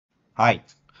Hi,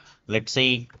 let's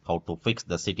see how to fix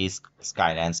the Cities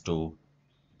Skylines 2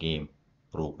 game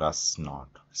progress not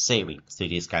saving.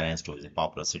 Cities Skylines 2 is a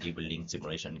popular city building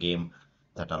simulation game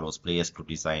that allows players to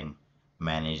design,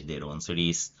 manage their own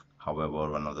cities.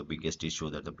 However, one of the biggest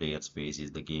issues that the players face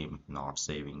is the game not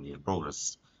saving their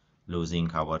progress. Losing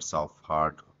hours of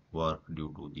hard work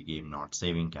due to the game not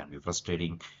saving can be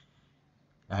frustrating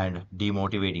and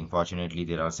demotivating. Fortunately,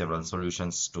 there are several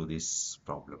solutions to this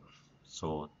problem.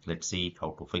 So let's see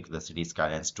how to fix the City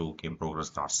Skylines 2 game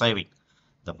progress not saving.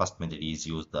 The first method is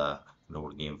use the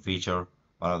load game feature.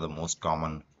 One of the most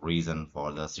common reason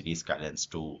for the City Skylines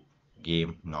 2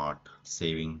 game not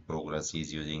saving progress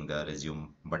is using the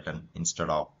resume button instead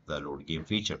of the load game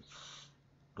feature.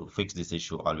 To fix this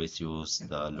issue, always use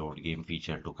the load game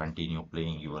feature to continue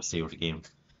playing your saved game.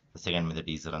 The second method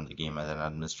is run the game as an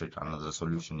administrator. Another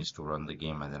solution is to run the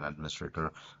game as an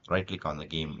administrator. Right click on the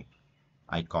game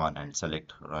icon and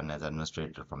select Run as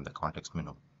Administrator from the context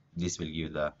menu. This will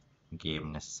give the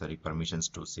game necessary permissions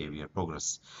to save your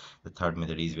progress. The third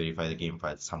method is verify the game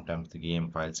files. Sometimes the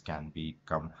game files can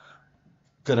become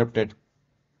corrupted,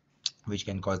 which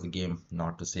can cause the game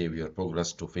not to save your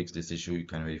progress. To fix this issue, you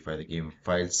can verify the game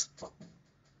files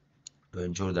to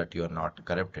ensure that you are not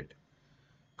corrupted.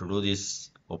 To do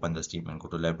this, open the Steam and go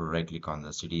to Library, right click on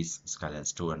the Cities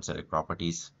Skylines 2 and select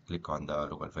Properties. Click on the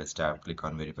Local Files tab, click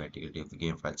on Verify Integrity of the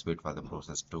game files, wait for the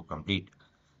process to complete.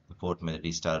 The fourth method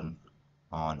is turn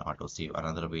on Autosave.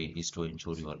 Another way is to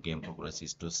ensure your game progress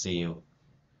is to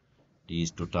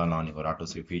turn on your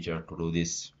Autosave feature. To do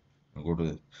this, you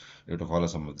have to follow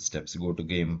some of the steps. Go to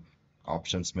Game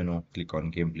Options menu, click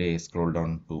on Gameplay, scroll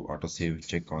down to Autosave,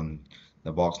 check on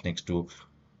the box next to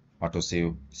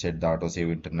autosave, set the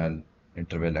autosave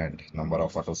interval and number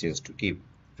of autosaves to keep.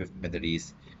 Fifth method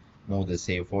is move the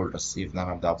save folders. If none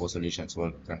of the above solutions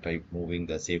work, you can try moving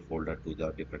the save folder to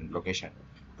the different location.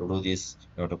 To do this,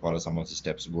 you have to follow some of the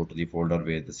steps. Go to the folder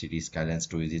where the Cities Skylines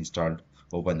 2 is installed.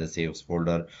 Open the saves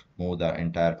folder. Move the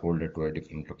entire folder to a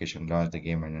different location. Launch the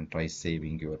game and then try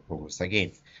saving your progress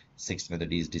again. Sixth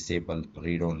method is disable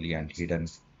read-only and hidden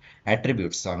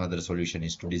attributes. Another solution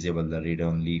is to disable the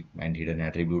read-only and hidden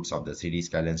attributes of the Cities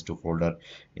Skylines 2 folder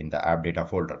in the app data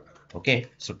folder. Okay,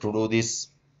 so to do this,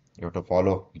 you have to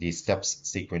follow these steps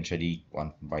sequentially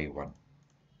one by one.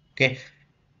 Okay,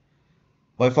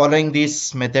 by following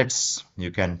these methods,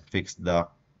 you can fix the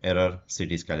error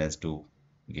Cities Skylines 2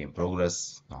 game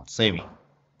progress not saving.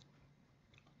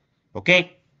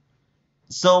 Okay,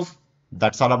 so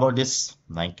that's all about this.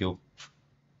 Thank you.